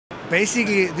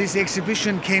Basically, this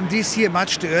exhibition came this year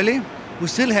much too early. We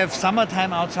still have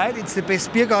summertime outside. It's the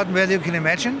best beer garden weather you can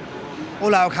imagine.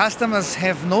 All our customers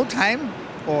have no time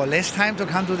or less time to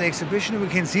come to the exhibition. We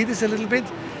can see this a little bit.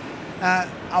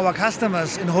 Our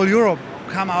customers in whole Europe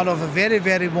come out of a very,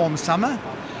 very warm summer.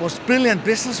 It was brilliant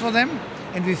business for them,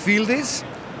 and we feel this.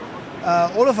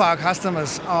 All of our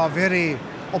customers are very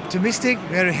optimistic,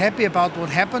 very happy about what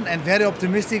happened, and very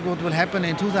optimistic what will happen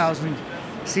in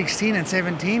 2016 and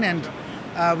 17. And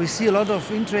we see a lot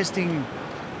of interesting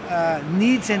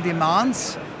needs and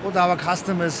demands what our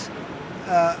customers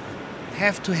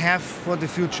have to have for the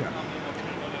future.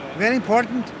 Very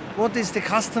important, what is the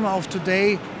customer of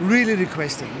today really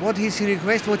requesting? What is he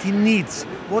request? What he needs?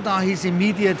 What are his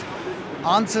immediate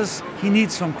answers he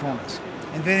needs from Krones?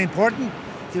 And very important,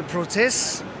 the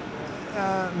process,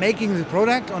 making the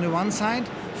product on the one side,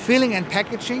 filling and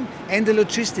packaging, and the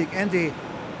logistic and the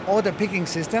order picking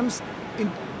systems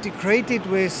integrated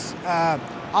with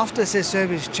after-sales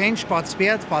service, change parts,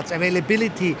 spare parts,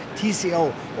 availability,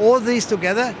 TCO. All these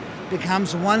together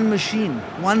becomes one machine,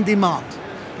 one demand.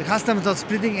 The customer is not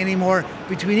splitting anymore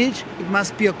between each. It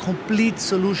must be a complete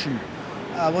solution,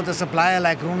 what a supplier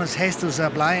like Krones has to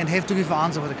supply and have to give an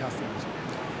answer for the customers.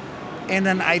 And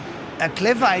a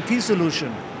clever IT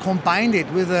solution, combined it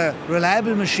with a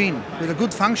reliable machine, with a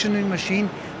good functioning machine,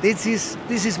 this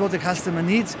is what the customer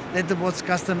needs, that's what the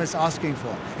customer is asking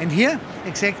for. And here,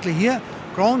 exactly here,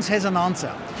 Krones has an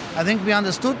answer. I think we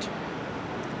understood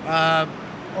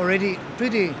already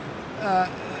pretty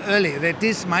early that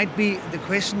this might be the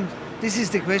question, this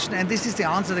is the question, and this is the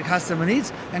answer the customer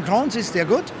needs. And Krones is there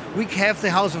good. We have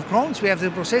the house of Krones, we have the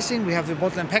processing, we have the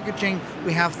bottle and packaging,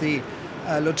 we have the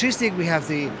logistic, we have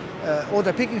the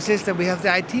order picking system, we have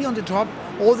the IT on the top.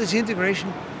 All this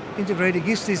integrated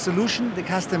gives the solution the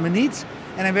customer needs.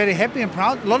 And I'm very happy and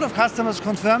proud. A lot of customers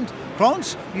confirmed,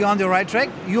 Krones, you're on the right track.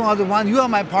 You are the one, you are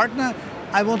my partner.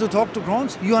 I want to talk to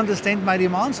Krones. You understand my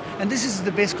demands. And this is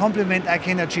the best compliment I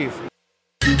can achieve.